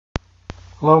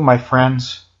Hello my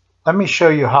friends, let me show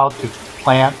you how to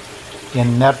plant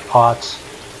in net pots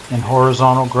in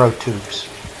horizontal grow tubes.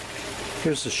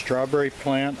 Here's the strawberry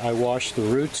plant. I washed the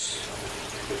roots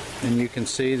and you can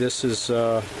see this is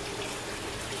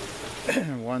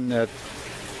one that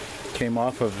came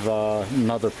off of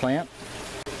another plant.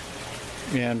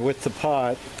 And with the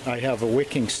pot I have a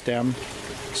wicking stem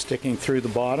sticking through the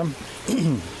bottom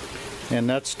and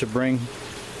that's to bring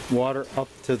water up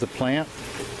to the plant.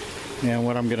 And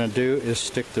what I'm going to do is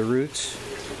stick the roots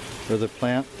or the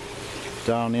plant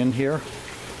down in here,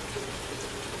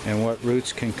 and what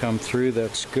roots can come through,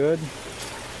 that's good.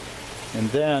 And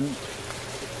then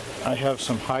I have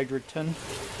some hydroton,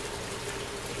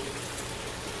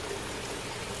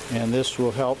 and this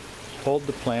will help hold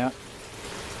the plant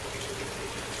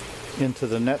into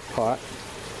the net pot,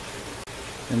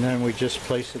 and then we just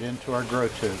place it into our grow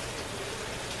tube.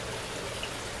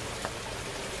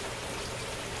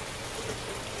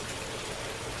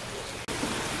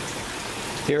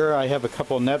 Here I have a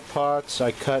couple net pots.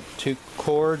 I cut 2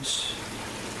 cords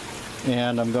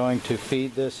and I'm going to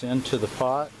feed this into the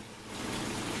pot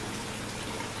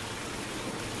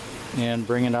and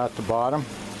bring it out the bottom.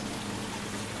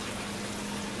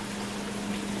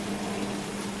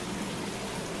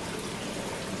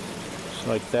 Just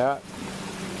like that.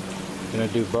 I'm going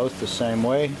to do both the same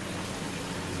way.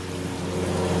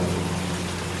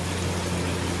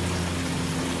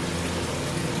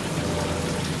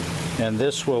 And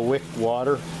this will wick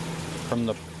water from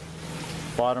the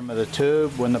bottom of the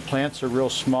tube. When the plants are real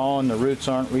small and the roots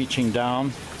aren't reaching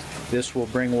down, this will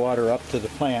bring water up to the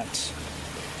plants.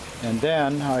 And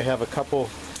then I have a couple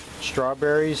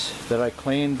strawberries that I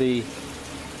cleaned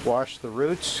washed the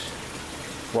roots,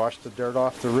 washed the dirt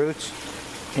off the roots,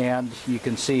 and you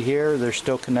can see here they're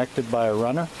still connected by a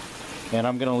runner. And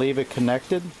I'm going to leave it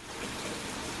connected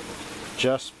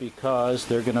just because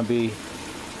they're going to be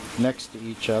next to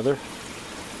each other.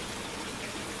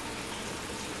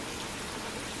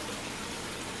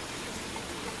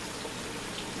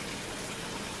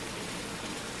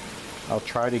 I'll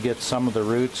try to get some of the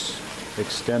roots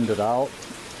extended out.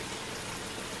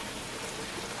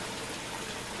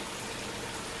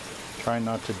 Try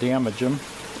not to damage them.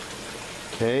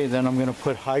 Okay, then I'm going to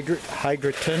put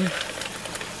hydroton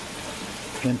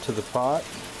into the pot.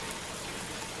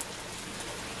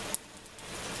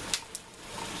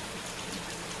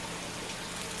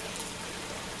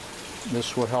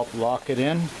 This will help lock it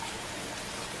in.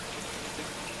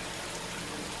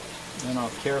 Then I'll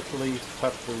carefully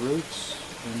tuck the roots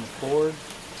in the cord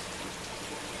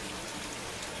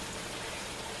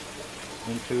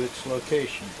into its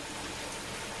location.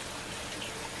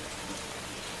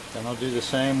 Then I'll do the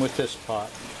same with this pot,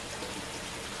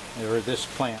 or this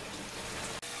plant.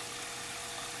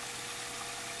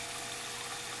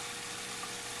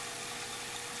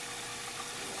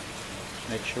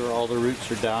 Make sure all the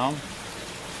roots are down.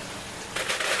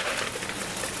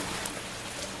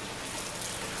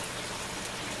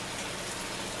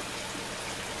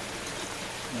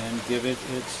 And give it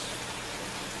its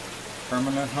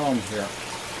permanent home here.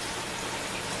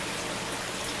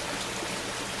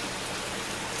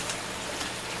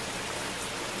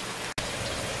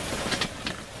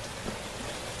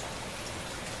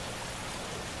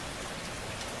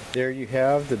 There you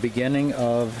have the beginning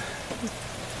of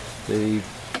the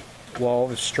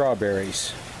wall of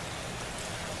strawberries.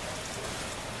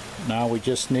 Now we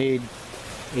just need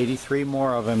 83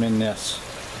 more of them in this.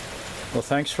 Well,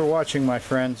 thanks for watching, my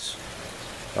friends.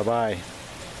 Bye-bye.